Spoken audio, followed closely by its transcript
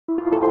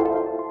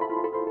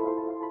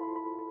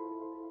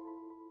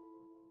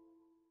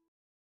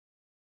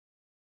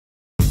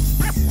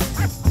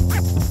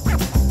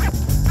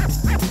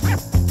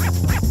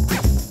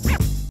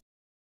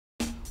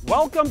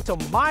Welcome to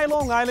My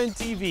Long Island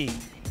TV.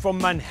 From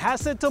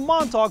Manhasset to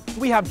Montauk,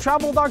 we have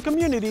traveled our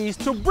communities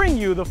to bring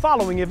you the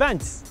following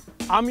events.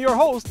 I'm your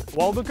host,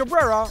 Waldo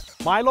Cabrera.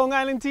 My Long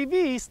Island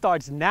TV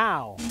starts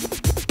now.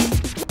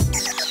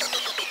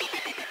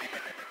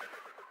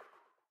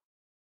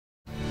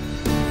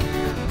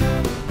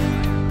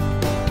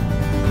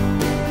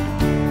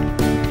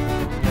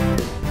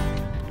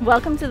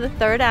 Welcome to the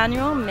third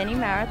annual mini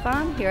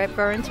marathon here at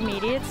Burr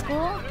Intermediate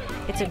School.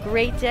 It's a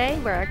great day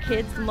where our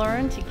kids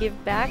learn to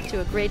give back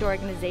to a great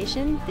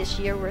organization. This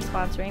year we're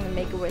sponsoring the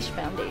Make-A-Wish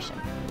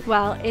Foundation.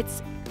 Well,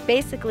 it's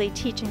basically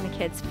teaching the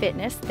kids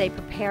fitness. They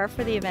prepare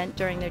for the event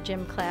during their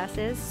gym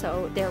classes,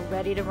 so they're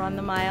ready to run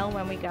the mile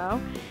when we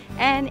go.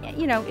 And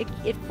you know,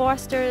 it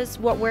fosters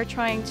what we're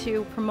trying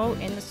to promote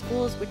in the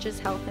schools, which is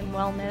health and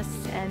wellness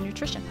and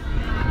nutrition.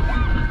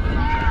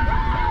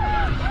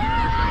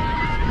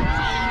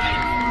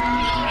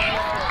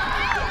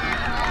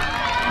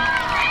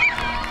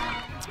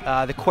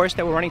 The course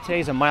that we're running today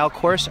is a mile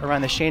course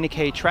around the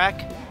Shana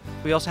track.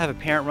 We also have a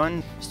parent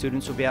run.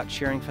 Students will be out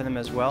cheering for them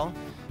as well.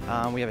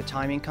 We have a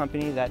timing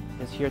company that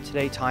is here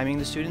today timing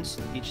the students.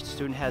 Each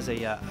student has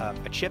a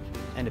chip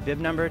and a bib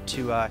number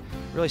to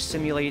really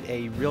simulate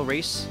a real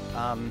race,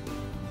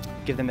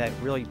 give them that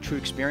really true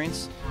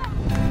experience.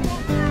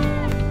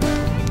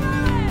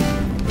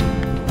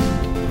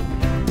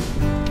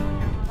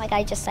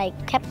 I just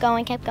kept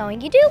going.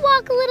 You do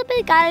walk a little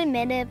bit, gotta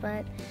admit it,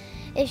 but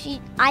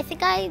I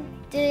think I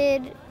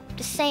did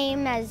the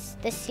same as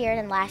this year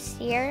and last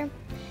year.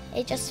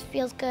 It just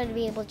feels good to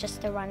be able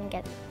just to run and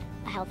get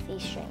a healthy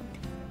strength.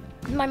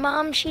 My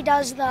mom, she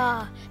does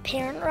the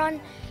parent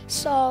run,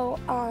 so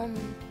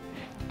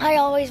I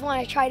always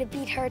want to try to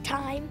beat her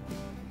time.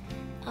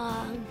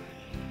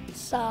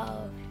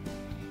 So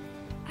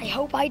I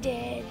hope I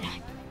did.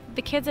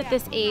 The kids at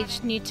this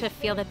age need to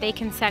feel that they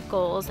can set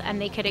goals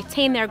and they could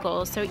attain their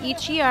goals. So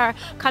each year,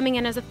 coming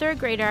in as a third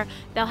grader,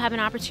 they'll have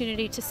an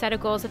opportunity to set a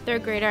goal as a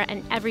third grader,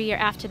 and every year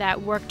after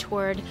that work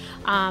toward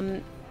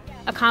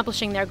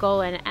accomplishing their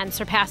goal and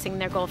surpassing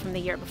their goal from the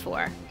year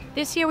before.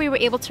 This year we were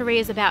able to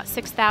raise about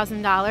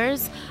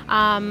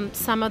 $6,000.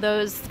 Some of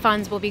those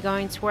funds will be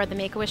going toward the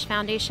Make-A-Wish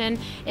Foundation.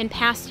 In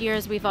past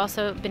years we've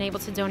also been able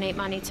to donate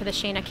money to the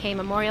Shana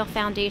Memorial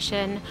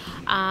Foundation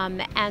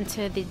and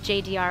to the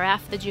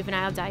JDRF, the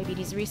Juvenile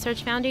Diabetes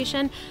Research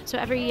Foundation. So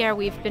every year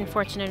we've been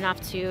fortunate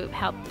enough to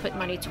help put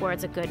money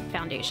towards a good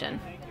foundation.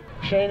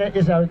 Shana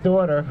is our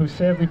daughter who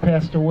sadly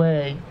passed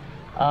away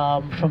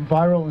from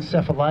viral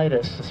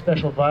encephalitis, a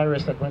special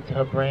virus that went to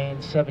her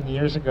brain 7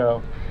 years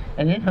ago.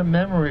 And in her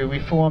memory, we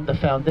formed a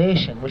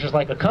foundation, which is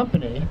like a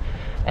company.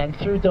 And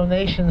through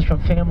donations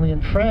from family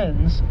and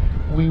friends,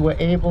 we were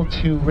able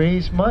to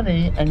raise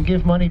money and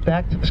give money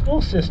back to the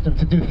school system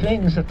to do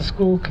things that the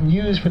school can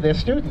use for their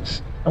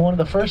students. And one of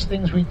the first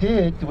things we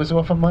did was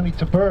offer money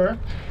to Burr,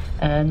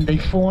 and they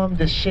formed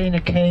this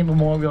Shana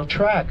Memorial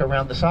track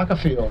around the soccer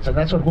fields, and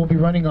that's what we'll be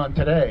running on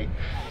today.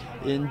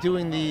 In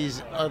doing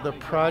these other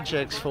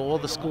projects for all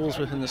the schools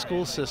within the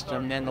school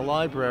system and the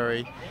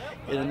library,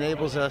 it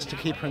enables us to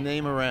keep her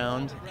name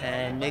around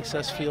and makes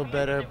us feel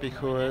better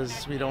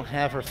because we don't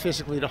have her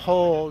physically to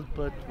hold,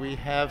 but we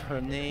have her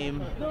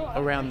name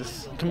around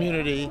this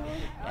community,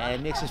 and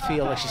it makes us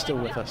feel like she's still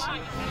with us.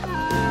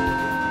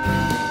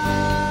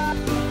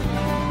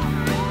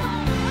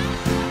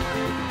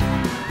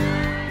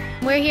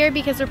 We're here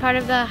because we're part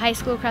of the high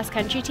school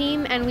cross-country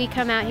team, and we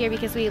come out here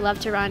because we love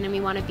to run and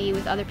we want to be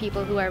with other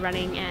people who are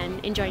running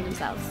and enjoying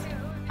themselves.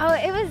 Oh,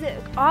 it was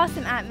an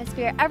awesome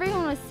atmosphere.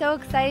 Everyone was so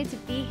excited to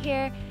be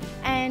here,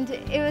 and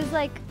it was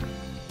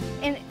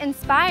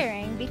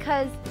inspiring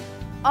because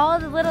all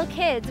the little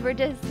kids were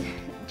just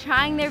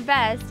trying their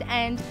best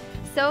and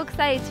so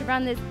excited to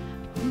run this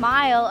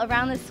mile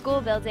around the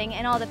school building,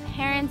 and all the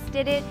parents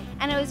did it,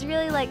 and it was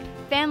really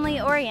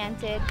family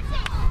oriented.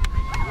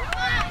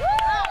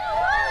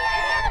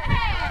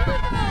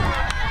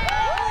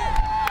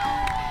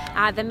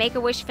 The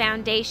Make-A-Wish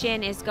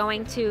Foundation is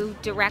going to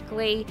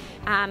directly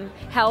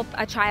help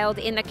a child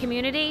in the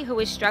community who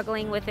is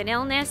struggling with an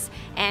illness,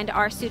 and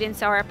our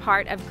students are a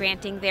part of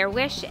granting their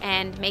wish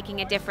and making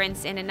a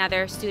difference in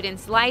another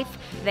student's life.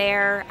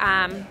 They're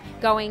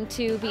going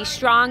to be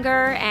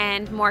stronger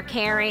and more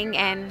caring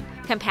and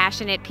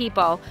compassionate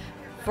people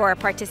for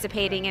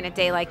participating in a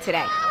day like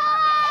today.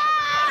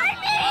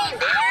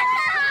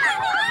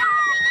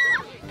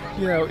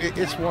 You know,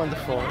 it's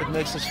wonderful. It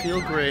makes us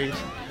feel great.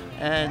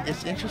 And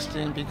it's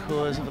interesting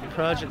because of the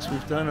projects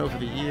we've done over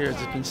the years.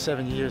 It's been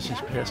 7 years since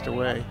she passed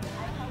away.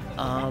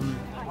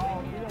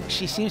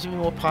 She seems to be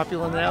more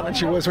popular now than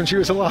she was when she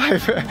was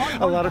alive.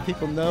 A lot of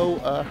people know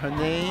her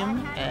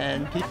name,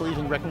 and people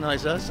even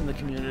recognize us in the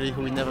community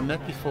who we never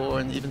met before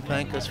and even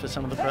thank us for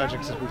some of the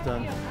projects that we've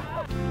done.